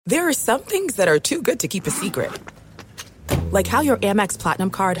There are some things that are too good to keep a secret. Like how your Amex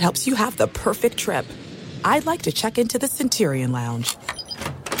Platinum card helps you have the perfect trip. I'd like to check into the Centurion Lounge.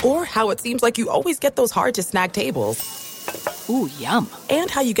 Or how it seems like you always get those hard-to-snag tables. Ooh, yum.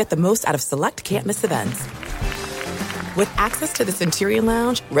 And how you get the most out of select can't-miss events. With access to the Centurion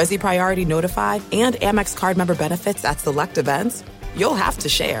Lounge, Resi Priority Notified, and Amex card member benefits at select events, you'll have to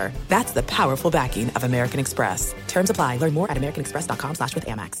share. That's the powerful backing of American Express. Terms apply. Learn more at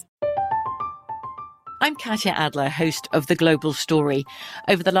americanexpress.com/withAmex. I'm Katya Adler, host of The Global Story.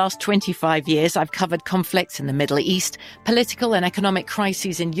 Over the last 25 years, I've covered conflicts in the Middle East, political and economic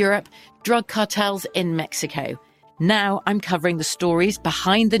crises in Europe, drug cartels in Mexico. Now I'm covering the stories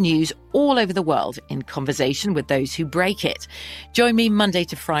behind the news all over the world in conversation with those who break it. Join me Monday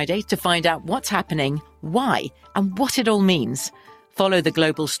to Friday to find out what's happening, why, and what it all means. Follow The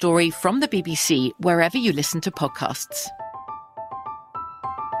Global Story from the BBC wherever you listen to podcasts.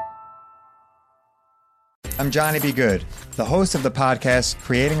 I'm Johnny B. Good, the host of the podcast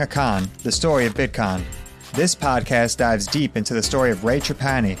Creating a Con, the story of Bitcoin. This podcast dives deep into the story of Ray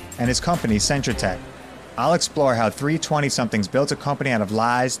Trapani and his company Centratech. I'll explore how three 20-somethings built a company out of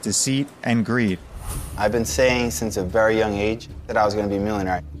lies, deceit, and greed. I've been saying since a very young age that I was going to be a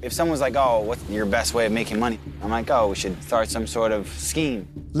millionaire. If someone's like, oh, what's your best way of making money? I'm like, oh, we should start some sort of scheme.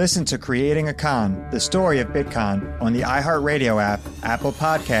 Listen to Creating a Con, the story of Bitcoin on the iHeartRadio app, Apple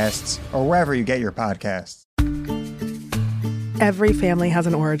Podcasts, or wherever you get your podcasts. Every family has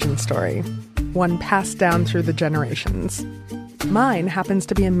an origin story, one passed down through the generations. Mine happens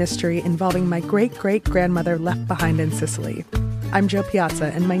to be a mystery involving my great-great-grandmother left behind in Sicily. I'm Jo Piazza,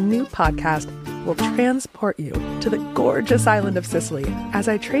 and my new podcast will transport you to the gorgeous island of Sicily as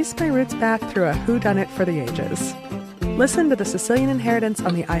I trace my roots back through a whodunit for the ages. Listen to The Sicilian Inheritance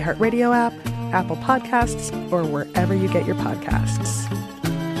on the iHeartRadio app, Apple Podcasts, or wherever you get your podcasts.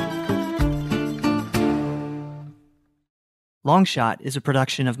 Longshot is a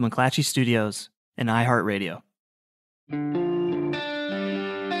production of McClatchy Studios and iHeartRadio.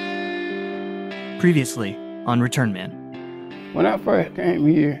 Previously on Return Man. When I first came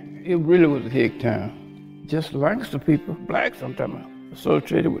here, it really was a hick town. Just Lancaster people, blacks I'm talking about,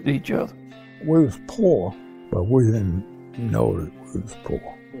 associated with each other. We was poor, but we didn't know that we was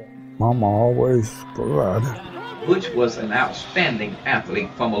poor. Mama always provided. Butch was an outstanding athlete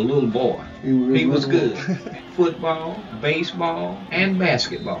from a little boy. He was good. Football, baseball, and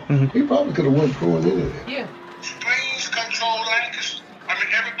basketball. Mm-hmm. He probably could have went pro in anything. Yeah. Springs controlled Lancaster. I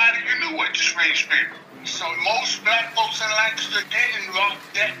mean, everybody you knew went to Springs people. So most black folks in Lancaster didn't rock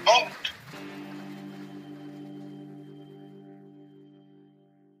that boat.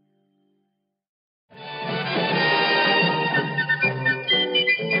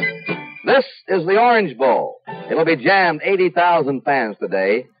 This is the Orange Bowl. It'll be jammed 80,000 fans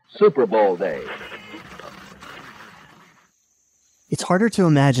today, Super Bowl day. It's harder to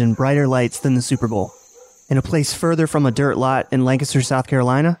imagine brighter lights than the Super Bowl, in a place further from a dirt lot in Lancaster, South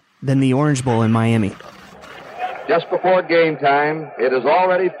Carolina, than the Orange Bowl in Miami. Just before game time, it is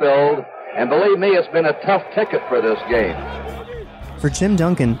already filled, and believe me, it's been a tough ticket for this game. For Jim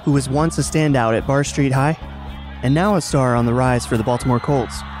Duncan, who was once a standout at Bar Street High, and now a star on the rise for the Baltimore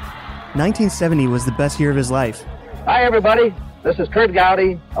Colts, 1970 was the best year of his life. Hi, everybody. This is Kurt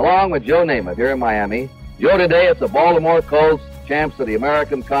Gowdy, along with Joe Namath here in Miami. Joe, today it's the Baltimore Colts, champs of the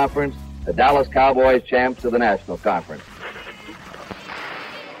American Conference, the Dallas Cowboys, champs of the National Conference.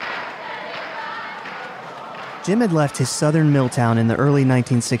 Jim had left his southern mill town in the early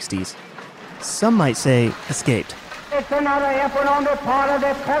 1960s. Some might say escaped. It's another effort on the part of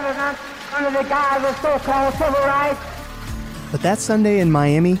the president under the guise of so-called civil rights. But that Sunday in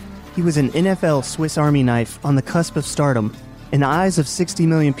Miami, he was an NFL Swiss Army knife on the cusp of stardom, and the eyes of 60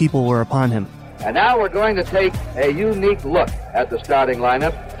 million people were upon him. And now we're going to take a unique look at the starting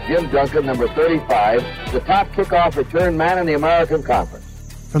lineup. Jim Duncan, number 35, the top kickoff return man in the American Conference.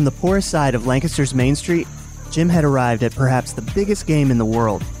 From the poorest side of Lancaster's Main Street, Jim had arrived at perhaps the biggest game in the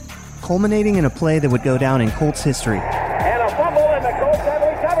world, culminating in a play that would go down in Colts history. And a fumble, and the Colts have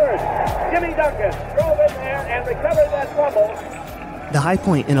recovered. Jimmy Duncan drove in there and recovered that fumble. The high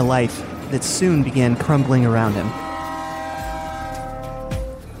point in a life that soon began crumbling around him.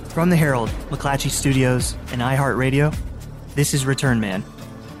 From the Herald, McClatchy Studios, and iHeartRadio, this is Return Man.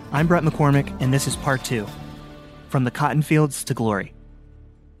 I'm Brett McCormick, and this is part 2. From the cotton fields to glory.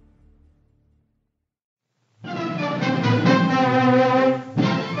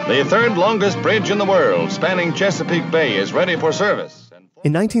 The third longest bridge in the world, spanning Chesapeake Bay, is ready for service.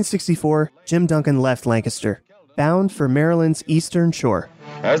 In 1964, Jim Duncan left Lancaster. bound for Maryland's Eastern Shore.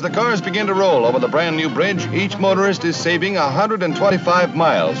 As the cars begin to roll over the brand new bridge, each motorist is saving 125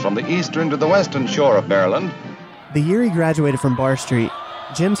 miles from the eastern to the western shore of Maryland. The year he graduated from Barr Street,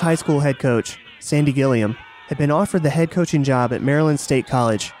 Jim's high school head coach, Sandy Gilliam, had been offered the head coaching job at Maryland State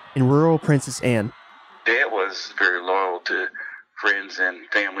College in rural Princess Anne. Dad was very loyal to friends and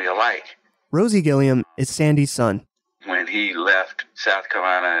family alike. Rosie Gilliam is Sandy's son. When he left South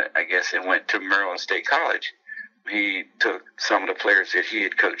Carolina, I guess, and went to Maryland State College, he took some of the players that he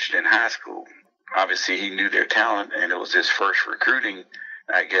had coached in high school. Obviously, he knew their talent, and it was his first recruiting,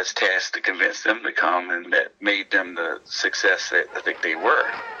 I guess, task to convince them to come, and that made them the success that I think they were.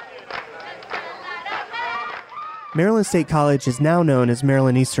 Maryland State College is now known as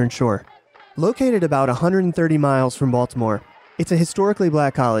Maryland Eastern Shore. Located about 130 miles from Baltimore, it's a historically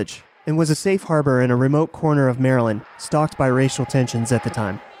black college and was a safe harbor in a remote corner of Maryland, stalked by racial tensions at the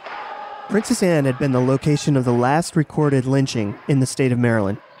time. Princess Anne had been the location of the last recorded lynching in the state of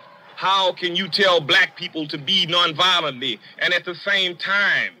Maryland. How can you tell black people to be nonviolently and at the same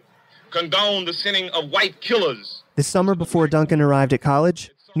time condone the sending of white killers? The summer before Duncan arrived at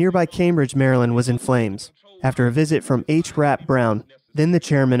college, nearby Cambridge, Maryland was in flames after a visit from H. Rapp Brown, then the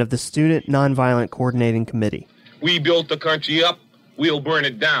chairman of the Student Nonviolent Coordinating Committee. We built the country up, we'll burn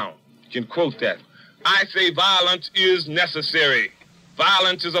it down. You can quote that. I say violence is necessary.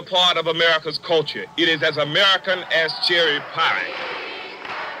 Violence is a part of America's culture. It is as American as cherry pie.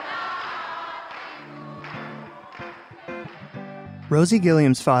 Rosie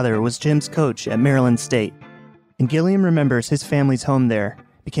Gilliam's father was Jim's coach at Maryland State, and Gilliam remembers his family's home there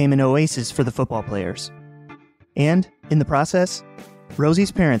became an oasis for the football players. And, in the process,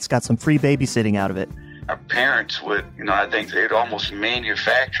 Rosie's parents got some free babysitting out of it. Our parents would, I think they'd almost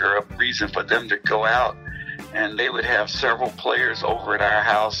manufacture a reason for them to go out, and they would have several players over at our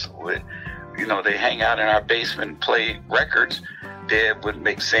house. They hang out in our basement and play records. Dad would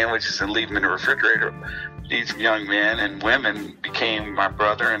make sandwiches and leave them in the refrigerator. These young men and women became my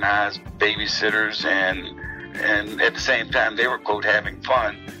brother and I's babysitters, and at the same time, they were, quote, having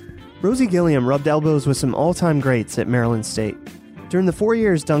fun. Rosie Gilliam rubbed elbows with some all-time greats at Maryland State. During the 4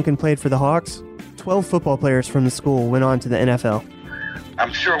 years Duncan played for the Hawks, 12 football players from the school went on to the NFL.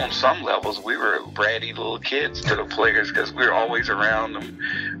 I'm sure on some levels we were bratty little kids to the players because we were always around them,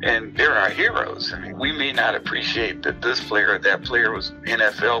 and they're our heroes. I mean, we may not appreciate that this player or that player was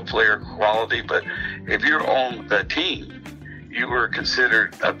NFL player quality, but if you're on the team, you were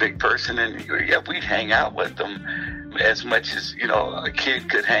considered a big person, and we'd hang out with them as much as, a kid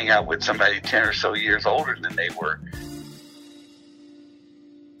could hang out with somebody 10 or so years older than they were.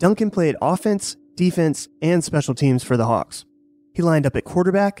 Duncan played offense, defense, and special teams for the Hawks. He lined up at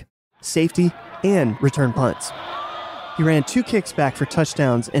quarterback, safety, and returned punts. He ran 2 kicks back for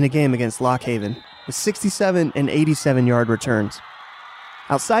touchdowns in a game against Lock Haven, with 67 and 87-yard returns.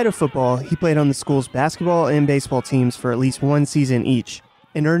 Outside of football, he played on the school's basketball and baseball teams for at least 1 season each,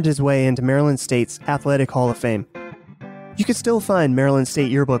 and earned his way into Maryland State's Athletic Hall of Fame. You can still find Maryland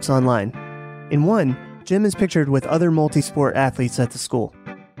State yearbooks online. In one, Jim is pictured with other multi-sport athletes at the school.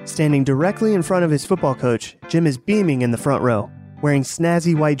 Standing directly in front of his football coach, Jim is beaming in the front row, wearing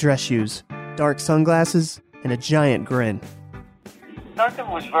snazzy white dress shoes, dark sunglasses, and a giant grin. Duncan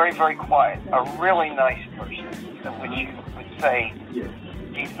was very, very quiet, a really nice person, which you would say,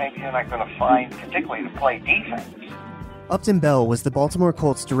 geez, maybe you're not going to find, particularly to play defense. Upton Bell was the Baltimore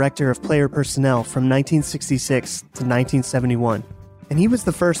Colts director of player personnel from 1966 to 1971, and he was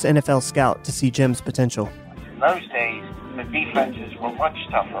the first NFL scout to see Jim's potential. In those days, the defenses were much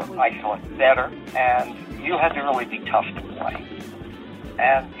tougher, I thought better, and you had to really be tough to play.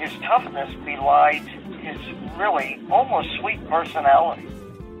 And his toughness belied his really almost sweet personality.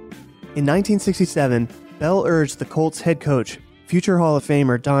 In 1967, Bell urged the Colts head coach, future Hall of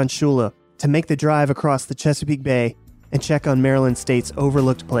Famer Don Shula, to make the drive across the Chesapeake Bay and check on Maryland State's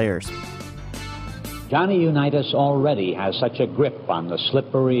overlooked players. Johnny Unitas already has such a grip on the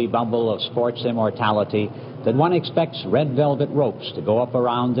slippery bubble of sports immortality that one expects red velvet ropes to go up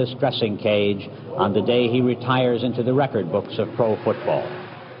around this dressing cage on the day he retires into the record books of pro football.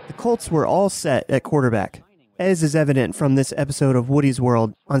 The Colts were all set at quarterback, as is evident from this episode of Woody's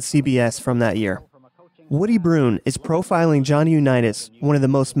World on CBS from that year. Woody Bruin is profiling Johnny Unitas, one of the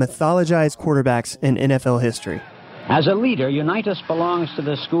most mythologized quarterbacks in NFL history. As a leader, Unitas belongs to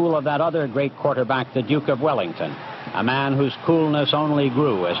the school of that other great quarterback, the Duke of Wellington, a man whose coolness only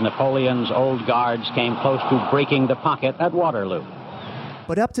grew as Napoleon's old guards came close to breaking the pocket at Waterloo.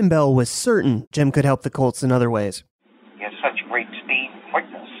 But Upton Bell was certain Jim could help the Colts in other ways. He had such great speed and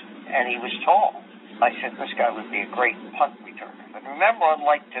quickness, and he was tall. I said this guy would be a great punt returner. But remember,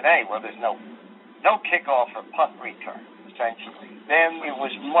 unlike today, where there's no no kickoff or punt return, essentially. Then it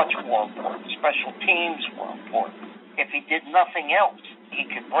was much more important. Special teams were important. If he did nothing else, he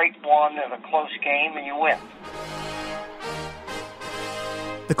could break one in a close game and you win.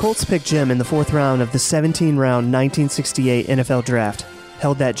 The Colts picked Jim in the 4th round of the 17-round 1968 NFL Draft,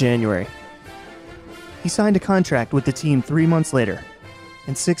 held that January. He signed a contract with the team 3 months later,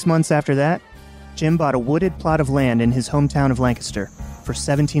 and 6 months after that, Jim bought a wooded plot of land in his hometown of Lancaster for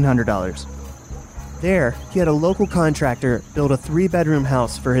 $1,700. There, he had a local contractor build a 3-bedroom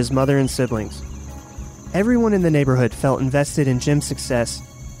house for his mother and siblings. Everyone in the neighborhood felt invested in Jim's success,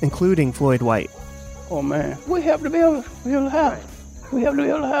 including Floyd White. Oh man, we have to build a house. We have to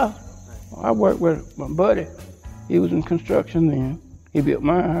build a house. I worked with my buddy. He was in construction then. He built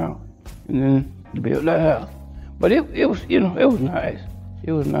my house, and then he built that house. But it was, it was nice.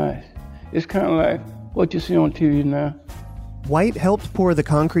 It was nice. It's kind of like what you see on TV now. White helped pour the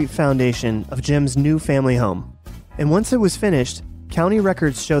concrete foundation of Jim's new family home. And once it was finished, county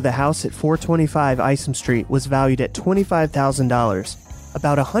records show the house at 425 Isom Street was valued at $25,000,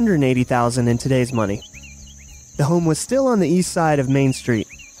 about $180,000 in today's money. The home was still on the east side of Main Street,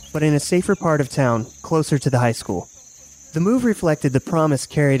 but in a safer part of town, closer to the high school. The move reflected the promise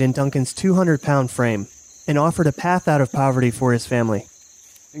carried in Duncan's 200-pound frame and offered a path out of poverty for his family.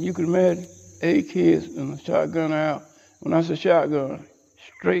 You could imagine 8 kids and a shotgun out. When I say shotgun,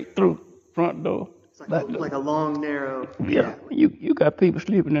 straight through front door. It's like a long, narrow... Yeah. You got people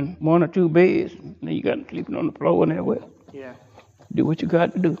sleeping in 1 or 2 beds, and then you got them sleeping on the floor and everywhere. Yeah. Do what you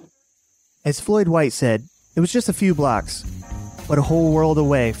got to do. As Floyd White said, it was just a few blocks, but a whole world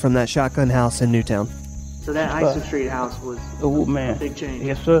away from that shotgun house in Newtown. So that Isom Street house was a big change.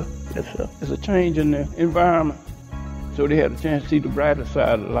 Yes, sir. Yes, sir. It's a change in the environment. So they had a chance to see the brighter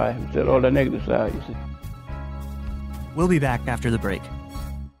side of life instead of all the negative side, you see. We'll be back after the break.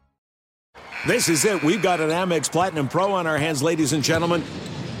 This is it. We've got an Amex Platinum Pro on our hands, ladies and gentlemen.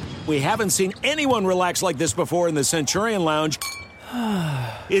 We haven't seen anyone relax like this before in the Centurion Lounge.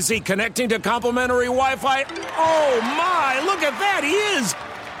 Is he connecting to complimentary Wi-Fi? Oh, my! Look at that! He is!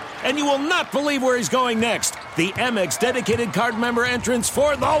 And you will not believe where he's going next. The Amex dedicated card member entrance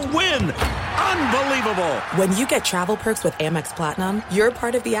for the win! Unbelievable! When you get travel perks with Amex Platinum, you're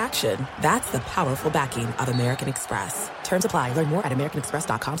part of the action. That's the powerful backing of American Express. Terms apply. Learn more at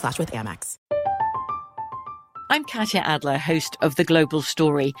americanexpress.com/withAmex. I'm Katya Adler, host of The Global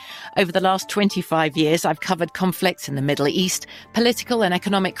Story. Over the last 25 years, I've covered conflicts in the Middle East, political and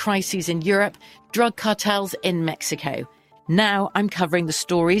economic crises in Europe, drug cartels in Mexico. Now I'm covering the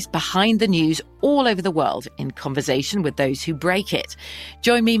stories behind the news all over the world in conversation with those who break it.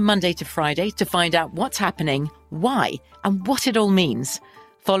 Join me Monday to Friday to find out what's happening, why, and what it all means.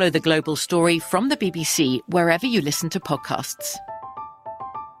 Follow The Global Story from the BBC wherever you listen to podcasts.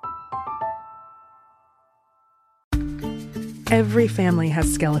 Every family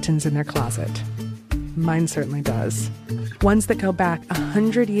has skeletons in their closet. Mine certainly does. Ones that go back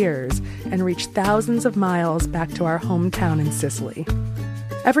 100 years and reach thousands of miles back to our hometown in Sicily.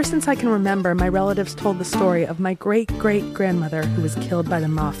 Ever since I can remember, my relatives told the story of my great-great-grandmother who was killed by the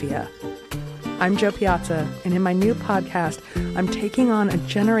mafia. I'm Jo Piazza, and in my new podcast, I'm taking on a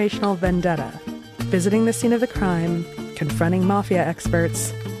generational vendetta, visiting the scene of the crime, confronting mafia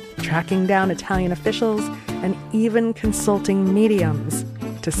experts, tracking down Italian officials, and even consulting mediums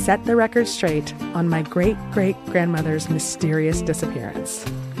to set the record straight on my great-great-grandmother's mysterious disappearance.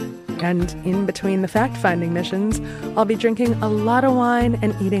 And in between the fact-finding missions, I'll be drinking a lot of wine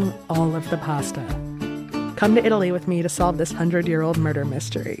and eating all of the pasta. Come to Italy with me to solve this 100-year-old murder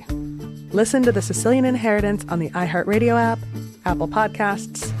mystery. Listen to The Sicilian Inheritance on the iHeartRadio app, Apple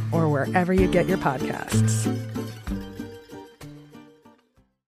Podcasts, or wherever you get your podcasts.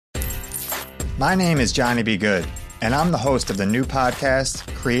 My name is Johnny B. Good, and I'm the host of the new podcast,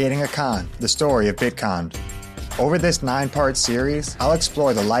 Creating a Con, the story of Bitcon. Over this 9-part series, I'll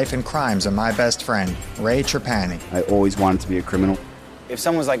explore the life and crimes of my best friend, Ray Trapani. I always wanted to be a criminal. If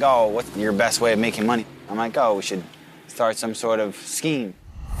someone's like, oh, what's your best way of making money? I'm like, oh, we should start some sort of scheme.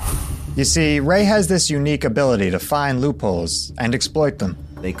 You see, Ray has this unique ability to find loopholes and exploit them.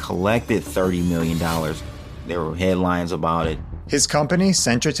 They collected $30 million. There were headlines about it. His company,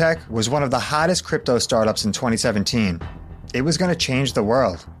 Centratech, was one of the hottest crypto startups in 2017. It was going to change the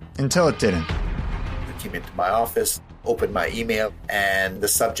world, until it didn't. I came into my office, opened my email, and the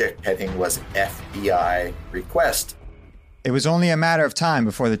subject heading was FBI request. It was only a matter of time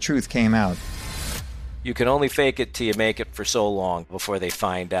before the truth came out. You can only fake it till you make it for so long before they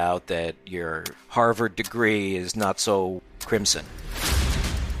find out that your Harvard degree is not so crimson.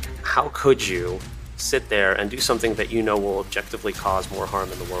 How could you sit there and do something that you know will objectively cause more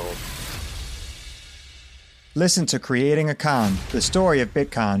harm in the world? Listen to Creating a Con, the story of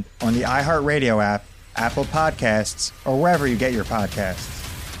Bitcon, on the iHeartRadio app, Apple Podcasts, or wherever you get your podcasts.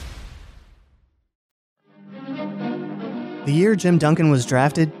 The year Jim Duncan was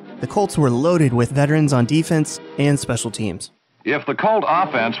drafted, the Colts were loaded with veterans on defense and special teams. If the Colt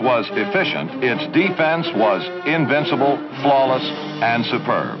offense was efficient, its defense was invincible, flawless, and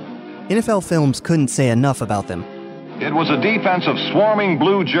superb. NFL Films couldn't say enough about them. It was a defense of swarming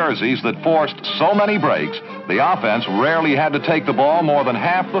blue jerseys that forced so many breaks, the offense rarely had to take the ball more than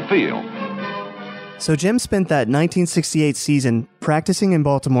half the field. So Jim spent that 1968 season practicing in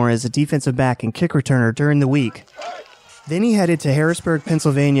Baltimore as a defensive back and kick returner during the week. Then he headed to Harrisburg,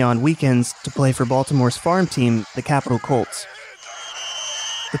 Pennsylvania on weekends to play for Baltimore's farm team, the Capitol Colts.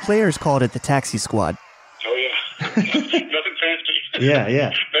 The players called it the Taxi Squad. Oh, yeah. Nothing fancy. Yeah.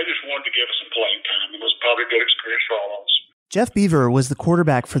 They just wanted to give us some playing time. It was probably a good experience for all of us. Jeff Beaver was the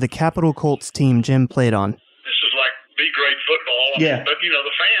quarterback for the Capitol Colts team Jim played on. This is like B-grade football. Yeah. But, the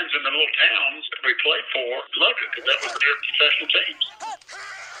fans in the little towns that we played for loved it because that was their professional teams.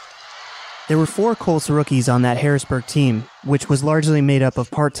 There were 4 Colts rookies on that Harrisburg team, which was largely made up of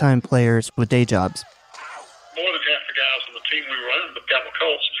part-time players with day jobs. More than half the guys on the team we were running, the Capitol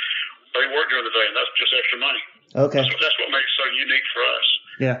Colts, they worked during the day, and that's just extra money. Okay. That's what makes it so unique for us.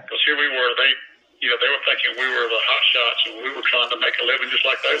 Yeah. Because here we were, they were thinking we were the hot shots, and we were trying to make a living just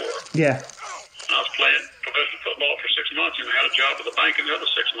like they were. Yeah. I was playing professional football for 6 months, and I had a job at the bank in the other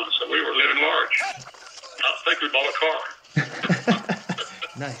 6 months, so we were living large. I think we bought a car.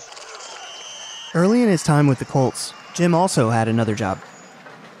 Nice. Early in his time with the Colts, Jim also had another job.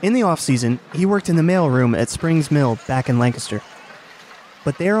 In the offseason, he worked in the mailroom at Springs Mill back in Lancaster.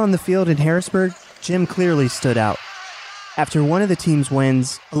 But there on the field in Harrisburg, Jim clearly stood out. After one of the team's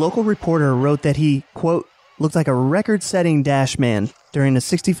wins, a local reporter wrote that he, quote, looked like a record-setting dash man during a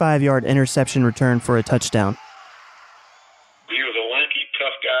 65-yard interception return for a touchdown. He was a lanky,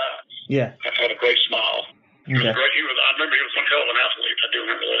 tough guy. Yeah. Had a great smile. He was Okay. great. I remember he was one hell of an athlete. I do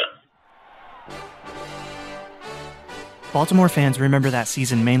remember that. Baltimore fans remember that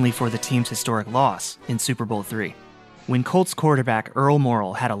season mainly for the team's historic loss in Super Bowl III, when Colts quarterback Earl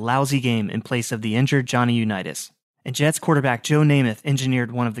Morrall had a lousy game in place of the injured Johnny Unitas, and Jets quarterback Joe Namath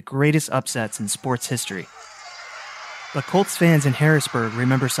engineered one of the greatest upsets in sports history. But Colts fans in Harrisburg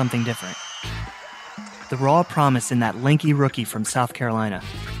remember something different. The raw promise in that lanky rookie from South Carolina.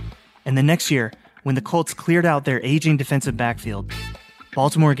 And the next year, when the Colts cleared out their aging defensive backfield,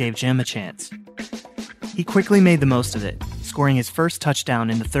 Baltimore gave Jim a chance. He quickly made the most of it, scoring his first touchdown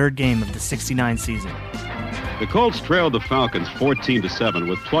in the third game of the '69 season. The Colts trailed the Falcons 14-7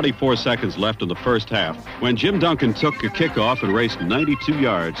 with 24 seconds left in the first half when Jim Duncan took a kickoff and raced 92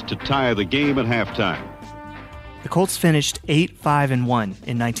 yards to tie the game at halftime. The Colts finished 8-5-1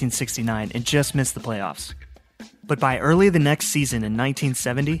 in 1969 and just missed the playoffs. But by early the next season in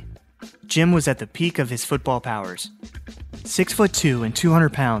 1970, Jim was at the peak of his football powers. 6'2" and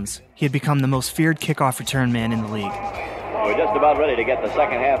 200 pounds, he had become the most feared kickoff return man in the league. We're just about ready to get the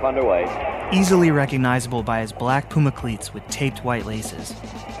second half underway. Easily recognizable by his black Puma cleats with taped white laces.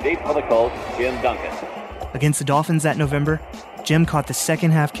 Deep for the Colts, Jim Duncan. Against the Dolphins that November, Jim caught the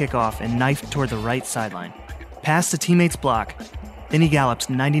second half kickoff and knifed toward the right sideline. Past the teammate's block, then he gallops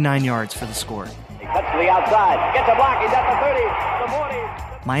 99 yards for the score. He cuts to the outside, gets a block, he's at the 30, the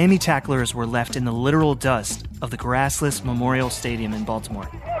 40. Miami tacklers were left in the literal dust of the grassless Memorial Stadium in Baltimore.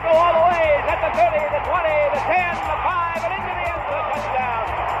 Go all the way, he's at the 30, the 20, the 10, the 5, and into the end for the touchdown.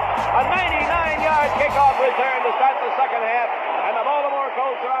 A 99-yard kickoff return to start the second half, and the Baltimore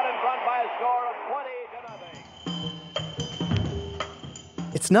Colts are out in front by a score of 20-0.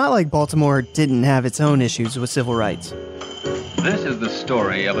 It's not like Baltimore didn't have its own issues with civil rights. This is the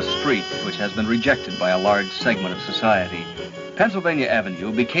story of a street which has been rejected by a large segment of society. Pennsylvania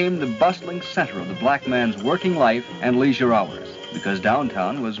Avenue became the bustling center of the black man's working life and leisure hours because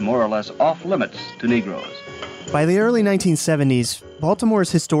downtown was more or less off limits to Negroes. By the early 1970s,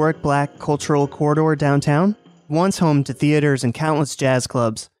 Baltimore's historic black cultural corridor downtown, once home to theaters and countless jazz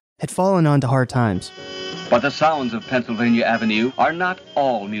clubs, had fallen onto hard times. But the sounds of Pennsylvania Avenue are not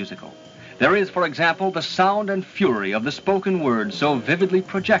all musical. There is, for example, the sound and fury of the spoken word so vividly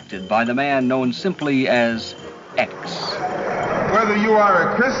projected by the man known simply as X. Whether you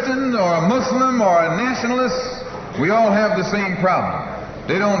are a Christian or a Muslim or a nationalist, we all have the same problem.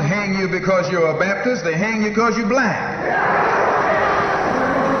 They don't hang you because you're a Baptist, they hang you because you're black.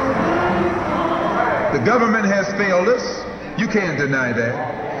 The government has failed us. You can't deny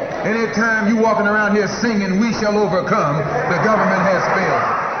that. Anytime you walking around here singing, "We shall overcome," the government has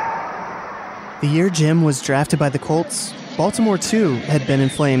failed. The year Jim was drafted by the Colts, Baltimore too had been in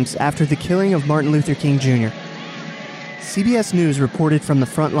flames after the killing of Martin Luther King Jr. CBS News reported from the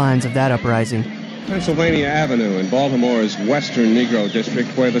front lines of that uprising. Pennsylvania Avenue in Baltimore's Western Negro District,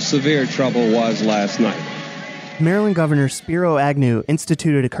 where the severe trouble was last night. Maryland Governor Spiro Agnew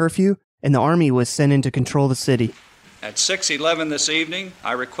instituted a curfew, and the Army was sent in to control the city. At 6:11 this evening,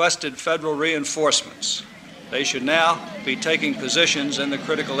 I requested federal reinforcements. They should now be taking positions in the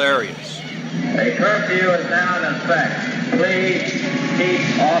critical areas. A curfew is now in effect. Please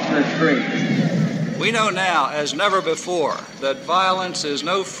keep off the streets. We know now, as never before, that violence is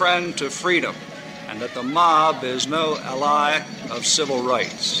no friend to freedom, and that the mob is no ally of civil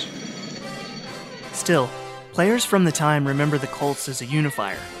rights. Still, players from the time remember the Colts as a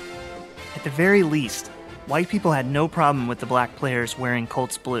unifier. At the very least, white people had no problem with the black players wearing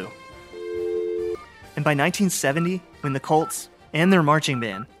Colts blue. And by 1970, when the Colts and their marching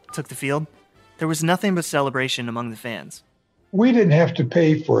band took the field, there was nothing but celebration among the fans. We didn't have to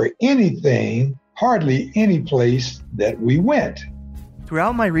pay for anything, hardly any place that we went.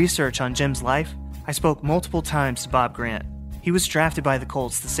 Throughout my research on Jim's life, I spoke multiple times to Bob Grant. He was drafted by the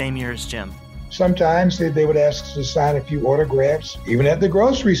Colts the same year as Jim. Sometimes they would ask us to sign a few autographs, even at the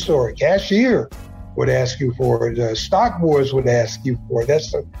grocery store. Cashier would ask you for it. Stock boards would ask you for it.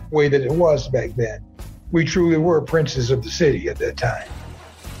 That's the way that it was back then. We truly were princes of the city at that time.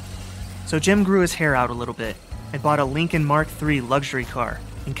 So Jim grew his hair out a little bit and bought a Lincoln Mark III luxury car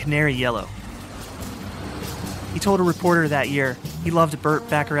in canary yellow. He told a reporter that year he loved Burt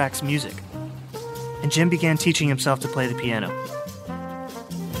Bacharach's music, and Jim began teaching himself to play the piano.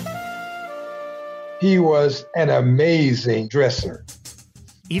 He was an amazing dresser.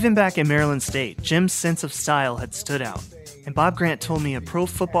 Even back in Maryland State, Jim's sense of style had stood out, and Bob Grant told me a pro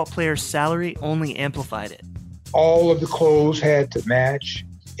football player's salary only amplified it. All of the clothes had to match,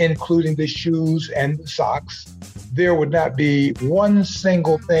 including the shoes and the socks. There would not be one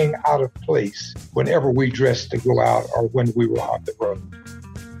single thing out of place whenever we dressed to go out or when we were on the road.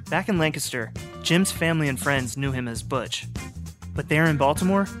 Back in Lancaster, Jim's family and friends knew him as Butch. But there in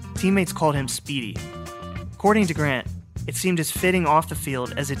Baltimore, teammates called him Speedy. According to Grant, it seemed as fitting off the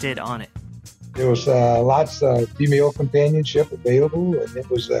field as it did on it. There was lots of female companionship available, and it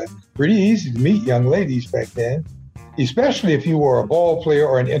was pretty easy to meet young ladies back then, especially if you were a ball player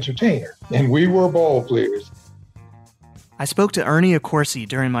or an entertainer, and we were ball players. I spoke to Ernie Accorsi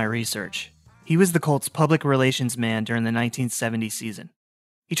during my research. He was the Colts' public relations man during the 1970 season.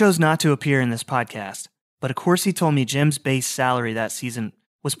 He chose not to appear in this podcast, but Accorsi told me Jim's base salary that season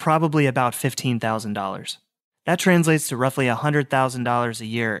was probably about $15,000. That translates to roughly $100,000 a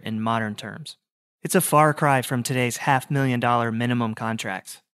year in modern terms. It's a far cry from today's $500,000 minimum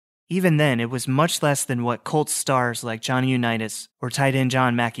contracts. Even then, it was much less than what Colts stars like Johnny Unitas or tight end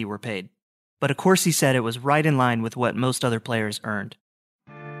John Mackey were paid. But Accorsi said it was right in line with what most other players earned.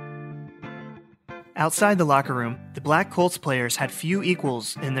 Outside the locker room, the black Colts players had few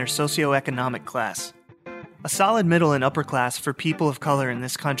equals in their socioeconomic class. A solid middle and upper class for people of color in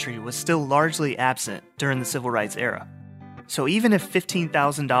this country was still largely absent during the Civil Rights era. So even if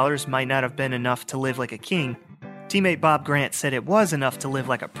 $15,000 might not have been enough to live like a king, teammate Bob Grant said it was enough to live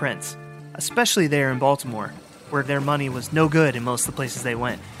like a prince, especially there in Baltimore, where their money was no good in most of the places they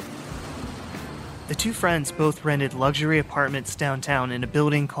went. The two friends both rented luxury apartments downtown in a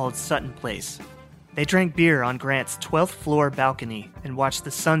building called Sutton Place. They drank beer on Grant's 12th floor balcony and watched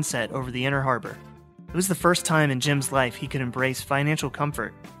the sunset over the Inner Harbor. It was the first time in Jim's life he could embrace financial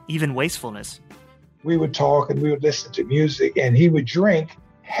comfort, even wastefulness. We would talk and we would listen to music, and he would drink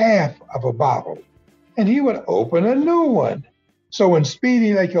half of a bottle, and he would open a new one. So when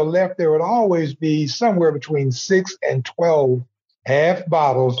Speedy left, there would always be somewhere between 6 and 12 half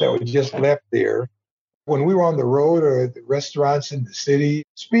bottles that were just left there. When we were on the road or at the restaurants in the city,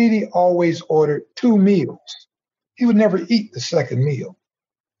 Speedy always ordered 2 meals. He would never eat the second meal.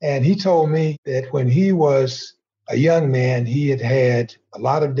 And he told me that when he was a young man, he had had a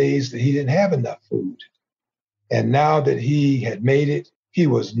lot of days that he didn't have enough food. And now that he had made it, he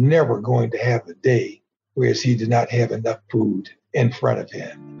was never going to have a day whereas he did not have enough food in front of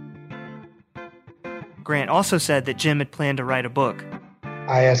him. Grant also said that Jim had planned to write a book.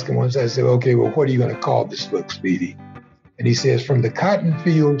 I asked him once, I said, okay, well, what are you going to call this book, Speedy? And he says, From the Cotton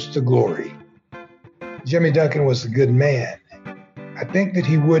Fields to Glory. Jimmy Duncan was a good man. I think that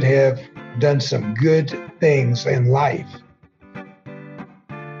he would have done some good things in life.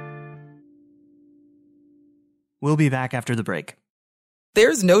 We'll be back after the break.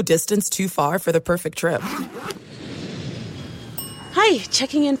 There's no distance too far for the perfect trip. Hi,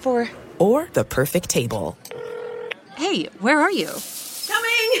 checking in for... Or the perfect table. Hey, where are you?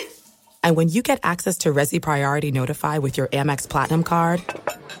 Coming! And when you get access to Resi Priority Notify with your Amex Platinum card...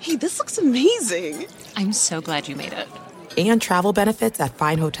 Hey, this looks amazing. I'm so glad you made it. and travel benefits at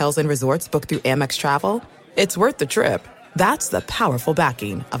fine hotels and resorts booked through Amex Travel, it's worth the trip. That's the powerful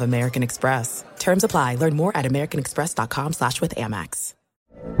backing of American Express. Terms apply. Learn more at americanexpress.com/withAmex.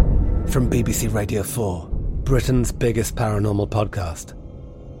 From BBC Radio 4, Britain's biggest paranormal podcast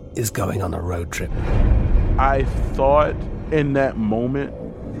is going on a road trip. I thought in that moment,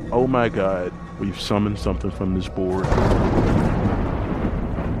 oh my God, we've summoned something from this board.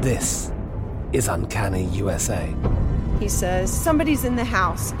 This is Uncanny USA. He says, somebody's in the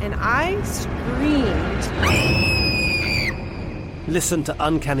house, and I screamed. Listen to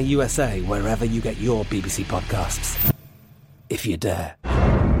Uncanny USA wherever you get your BBC podcasts, if you dare.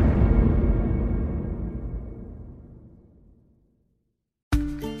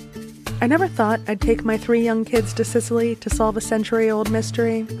 I never thought I'd take my 3 young kids to Sicily to solve a century-old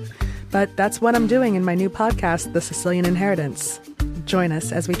mystery, but that's what I'm doing in my new podcast, The Sicilian Inheritance. Join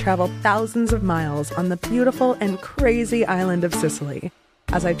us as we travel thousands of miles on the beautiful and crazy island of Sicily,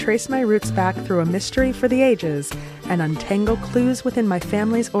 as I trace my roots back through a mystery for the ages and untangle clues within my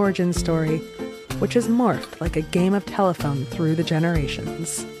family's origin story, which has morphed like a game of telephone through the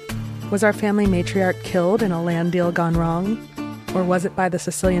generations. Was our family matriarch killed in a land deal gone wrong? Or was it by the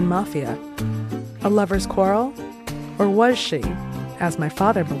Sicilian mafia? A lover's quarrel? Or was she, as my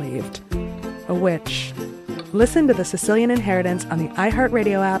father believed, a witch? Listen to The Sicilian Inheritance on the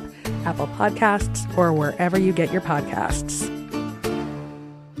iHeartRadio app, Apple Podcasts, or wherever you get your podcasts.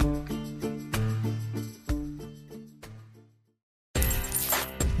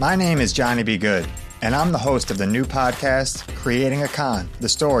 My name is Johnny B. Good, and I'm the host of the new podcast, Creating a Con, the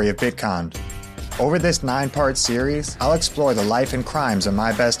story of Bitcon. Over this 9-part series, I'll explore the life and crimes of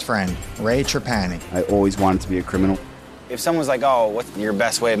my best friend, Ray Trapani. I always wanted to be a criminal. If someone's like, oh, what's your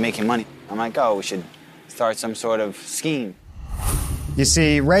best way of making money? I'm like, oh, we should start some sort of scheme. You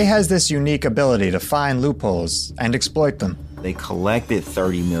see, Ray has this unique ability to find loopholes and exploit them. They collected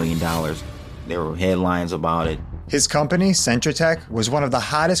 $30 million. There were headlines about it. His company, Centratech, was one of the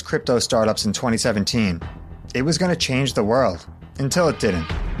hottest crypto startups in 2017. It was going to change the world, until it didn't.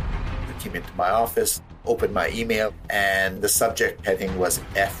 I came into my office, opened my email, and the subject heading was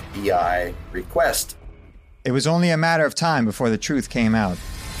FBI request. It was only a matter of time before the truth came out.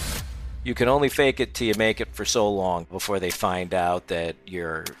 You can only fake it till you make it for so long before they find out that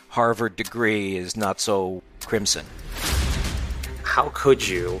your Harvard degree is not so crimson. How could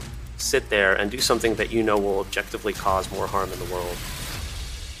you sit there and do something that you know will objectively cause more harm in the world?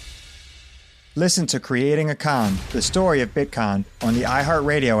 Listen to Creating a Con, the story of Bitcon, on the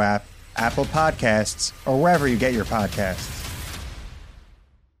iHeartRadio app, Apple Podcasts, or wherever you get your podcasts.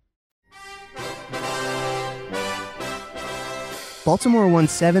 Baltimore won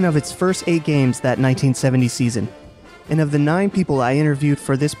 7 of its first 8 games that 1970 season. And of the 9 people I interviewed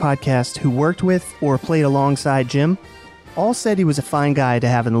for this podcast who worked with or played alongside Jim, all said he was a fine guy to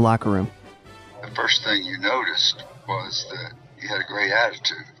have in the locker room. The first thing you noticed was that he had a great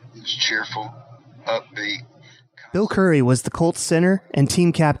attitude. He was cheerful, upbeat. Bill Curry was the Colts center and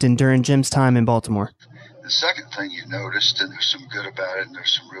team captain during Jim's time in Baltimore. The second thing you noticed, and there's some good about it and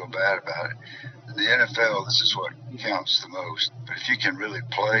there's some real bad about it, in the NFL, this is what counts the most. But if you can really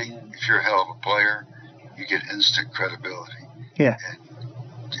play, if you're a hell of a player, you get instant credibility. Yeah. And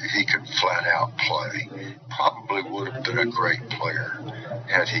he could flat out play. Probably would have been a great player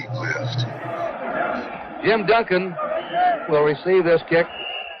had he lived. Jim Duncan will receive this kick.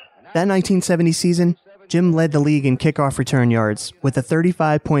 That 1970 season, Jim led the league in kickoff return yards with a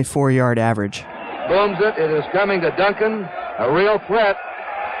 35.4-yard average. Booms it. It is coming to Duncan. A real threat.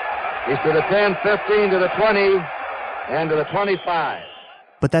 He's to the 10, 15, to the 20, and to the 25.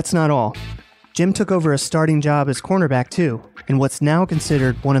 But that's not all. Jim took over a starting job as cornerback, too, in what's now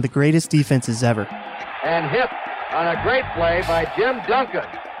considered one of the greatest defenses ever. And hit on a great play by Jim Duncan,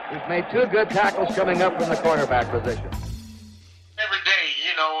 who's made 2 good tackles coming up from the cornerback position. Every day,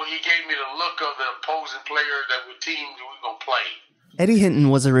 he gave me the look of the opposing player that the team we were going to play. Eddie Hinton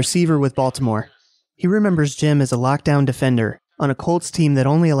was a receiver with Baltimore. He remembers Jim as a lockdown defender on a Colts team that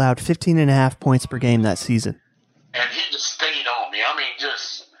only allowed 15.5 points per game that season. And he just stayed on me.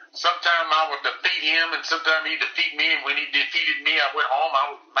 Sometimes I would defeat him, and sometimes he'd defeat me, and when he defeated me, I went home, I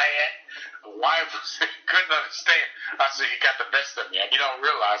was mad. The wife couldn't understand. I said, you got the best of me. And you don't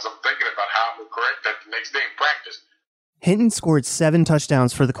realize I'm thinking about how I would correct that the next day in practice. Hinton scored 7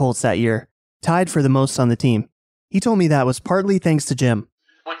 touchdowns for the Colts that year, tied for the most on the team. He told me that was partly thanks to Jim.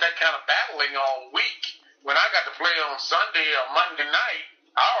 With that kind of battling all week, when I got to play on Sunday or Monday night,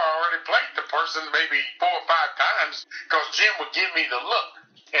 I already played the person maybe 4 or 5 times because Jim would give me the look.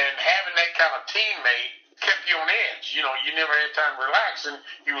 And having that kind of teammate kept you on edge. You never had time to relax, and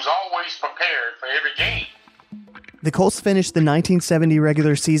he was always prepared for every game. The Colts finished the 1970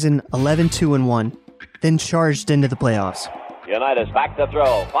 regular season 11-2-1, then charged into the playoffs. Unitas back to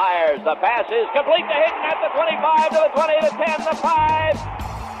throw, fires, the pass is complete to Hinton at the 25, to the 20, to 10, the 5.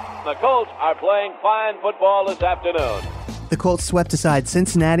 The Colts are playing fine football this afternoon. The Colts swept aside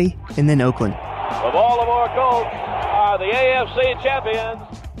Cincinnati and then Oakland. The Baltimore Colts are the AFC champions.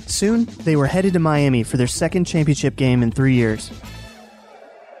 Soon, they were headed to Miami for their second championship game in 3 years.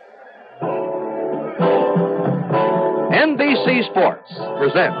 NBC Sports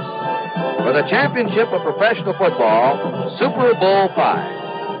presents, for the championship of professional football, Super Bowl V.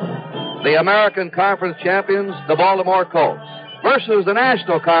 The American Conference champions, the Baltimore Colts, versus the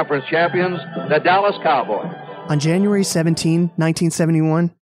National Conference champions, the Dallas Cowboys. On January 17,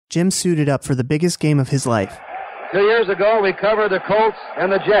 1971, Jim suited up for the biggest game of his life. 2 years ago, we covered the Colts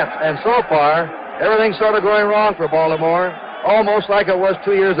and the Jets, and so far, everything's sort of going wrong for Baltimore, almost like it was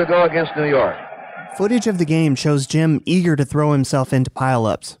 2 years ago against New York. Footage of the game shows Jim eager to throw himself into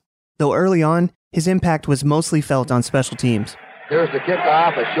pile-ups, though early on, his impact was mostly felt on special teams. Here's the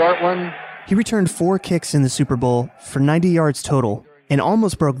kickoff, a short one. He returned 4 kicks in the Super Bowl for 90 yards total, and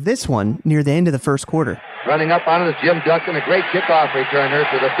almost broke this one near the end of the first quarter. Running up on it is Jim Duncan, a great kickoff returner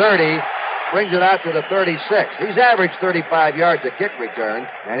to the 30, brings it out to the 36. He's averaged 35 yards a kick return,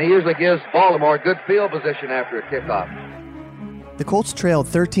 and he usually gives Baltimore good field position after a kickoff. The Colts trailed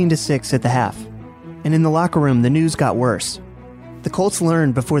 13-6 at the half, and in the locker room, the news got worse. The Colts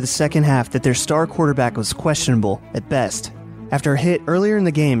learned before the second half that their star quarterback was questionable at best, after a hit earlier in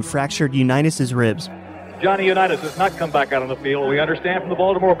the game fractured Unitas' ribs. Johnny Unitas has not come back out on the field. We understand from the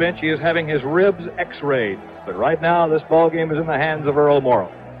Baltimore bench he is having his ribs x-rayed. But right now, this ballgame is in the hands of Earl Morrall.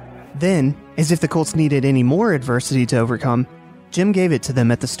 Then, as if the Colts needed any more adversity to overcome, Jim gave it to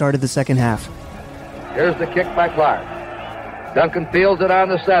them at the start of the second half. Here's the kick by Clark. Duncan fields it on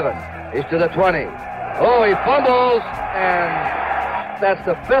the 7. He's to the 20. Oh, he fumbles, and that's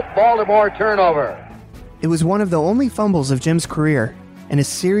the 5th Baltimore turnover. It was one of the only fumbles of Jim's career, and a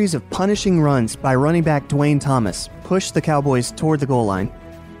series of punishing runs by running back Dwayne Thomas pushed the Cowboys toward the goal line.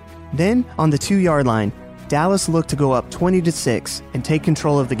 Then, on the 2-yard line, Dallas looked to go up 20-6 and take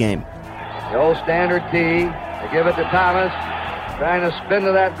control of the game. The old standard T, they give it to Thomas, trying to spin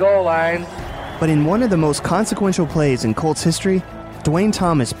to that goal line. But in one of the most consequential plays in Colts history, Dwayne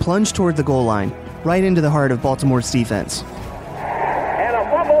Thomas plunged toward the goal line, right into the heart of Baltimore's defense. And a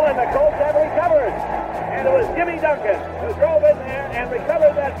fumble, and the Colts have recovered. And it was Jimmy Duncan who drove in there and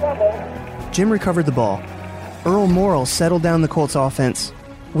recovered that fumble. Jim recovered the ball. Earl Morrall settled down the Colts offense.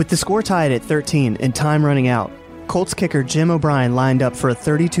 With the score tied at 13 and time running out, Colts kicker Jim O'Brien lined up for a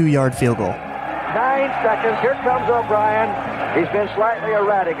 32-yard field goal. 9 seconds. Here comes O'Brien. He's been slightly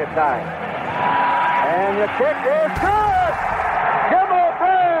erratic at times. And the kick is good! Jim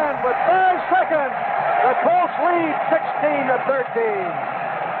O'Brien with 5 seconds. The Colts lead 16-13.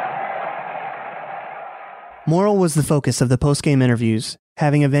 Morrall was the focus of the post-game interviews,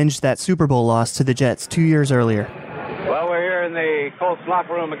 having avenged that Super Bowl loss to the Jets 2 years earlier. Well, we're here in the Colts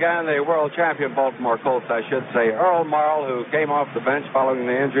locker room again, the world champion Baltimore Colts, I should say. Earl Morrall, who came off the bench following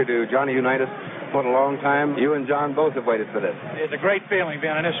the injury to Johnny Unitas for a long time. You and John both have waited for this. It's a great feeling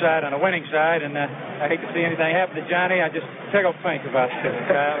being on this side, on the winning side, and I hate to see anything happen to Johnny. I just tickled pink about it.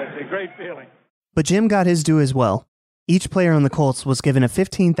 It's a great feeling. But Jim got his due as well. Each player on the Colts was given a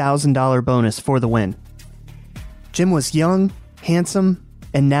 $15,000 bonus for the win. Jim was young, handsome,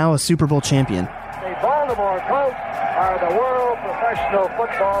 and now a Super Bowl champion. The Baltimore Colts are the world professional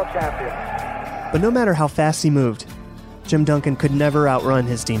football champions. But no matter how fast he moved, Jim Duncan could never outrun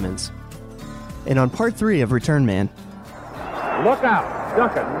his demons. And on part 3 of Return Man... Look out!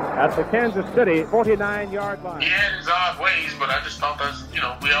 Duncan at the Kansas City 49-yard line. He had his odd ways, but I just thought that's,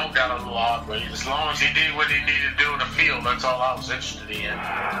 we all got a little odd ways. As long as he did what he needed to do in the field, that's all I was interested in.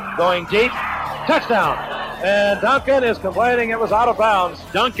 Going deep, touchdown! And Duncan is complaining it was out of bounds.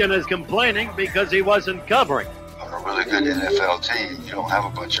 Duncan is complaining because he wasn't covering. On a really good NFL team, you don't have a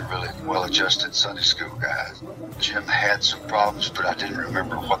bunch of really well-adjusted Sunday school guys. Jim had some problems, but I didn't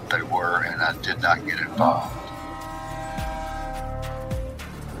remember what they were, and I did not get involved.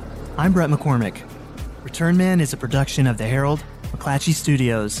 I'm Brett McCormick. Return Man is a production of The Herald, McClatchy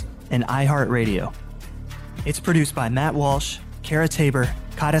Studios, and iHeartRadio. It's produced by Matt Walsh, Kara Tabor,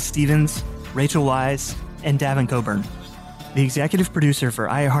 Kata Stevens, Rachel Wise, and Davin Coburn. The executive producer for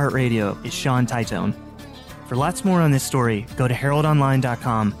iHeartRadio is Sean Titone. For lots more on this story, go to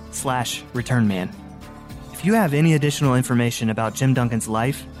heraldonline.com/returnman. If you have any additional information about Jim Duncan's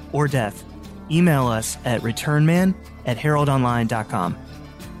life or death, email us at returnman@heraldonline.com.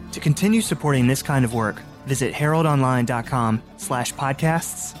 To continue supporting this kind of work, visit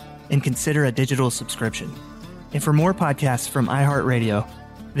heraldonline.com/podcasts and consider a digital subscription. And for more podcasts from iHeartRadio,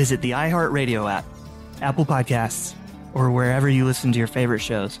 visit the iHeartRadio app, Apple Podcasts, or wherever you listen to your favorite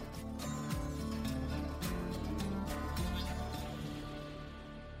shows.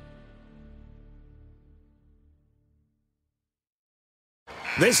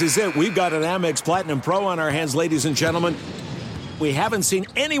 This is it. We've got an Amex Platinum Pro on our hands, ladies and gentlemen. We haven't seen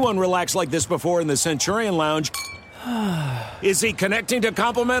anyone relax like this before in the Centurion Lounge. Is he connecting to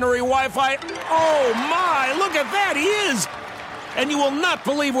complimentary Wi-Fi? Oh, my! Look at that! He is! And you will not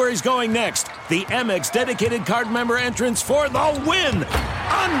believe where he's going next. The Amex dedicated card member entrance for the win!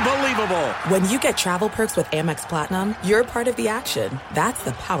 Unbelievable! When you get travel perks with Amex Platinum, you're part of the action. That's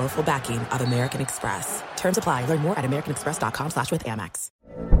the powerful backing of American Express. Terms apply. Learn more at americanexpress.com/withAmex.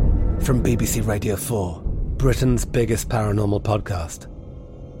 From BBC Radio 4, Britain's biggest paranormal podcast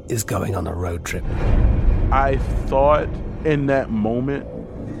is going on a road trip. I thought in that moment,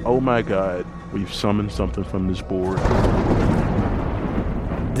 oh my God, we've summoned something from this board.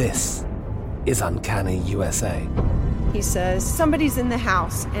 This is Uncanny USA. He says, somebody's in the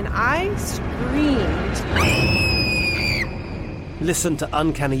house, and I screamed. Listen to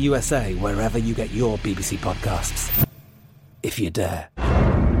Uncanny USA wherever you get your BBC podcasts, if you dare.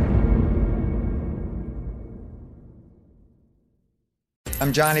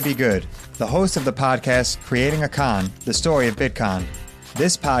 I'm Johnny B. Good, the host of the podcast Creating a Con, the story of Bitcoin.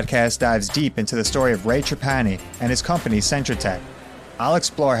 This podcast dives deep into the story of Ray Trapani and his company Centratech. I'll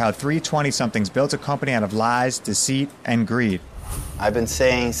explore how three 20-somethings built a company out of lies, deceit, and greed. I've been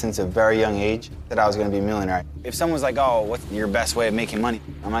saying since a very young age that I was going to be a millionaire. If someone's like, oh, what's your best way of making money?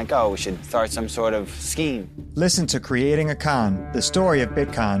 I'm like, oh, we should start some sort of scheme. Listen to Creating a Con, the story of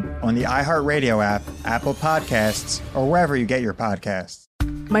Bitcoin on the iHeartRadio app, Apple Podcasts, or wherever you get your podcasts.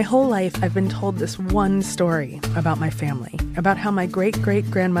 My whole life, I've been told this one story about my family, about how my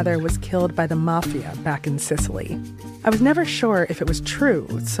great-great-grandmother was killed by the mafia back in Sicily. I was never sure if it was true,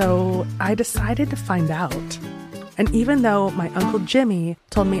 so I decided to find out. And even though my Uncle Jimmy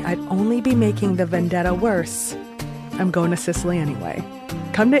told me I'd only be making the vendetta worse, I'm going to Sicily anyway.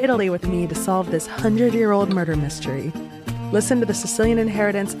 Come to Italy with me to solve this 100-year-old murder mystery. Listen to The Sicilian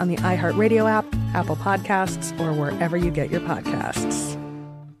Inheritance on the iHeartRadio app, Apple Podcasts, or wherever you get your podcasts.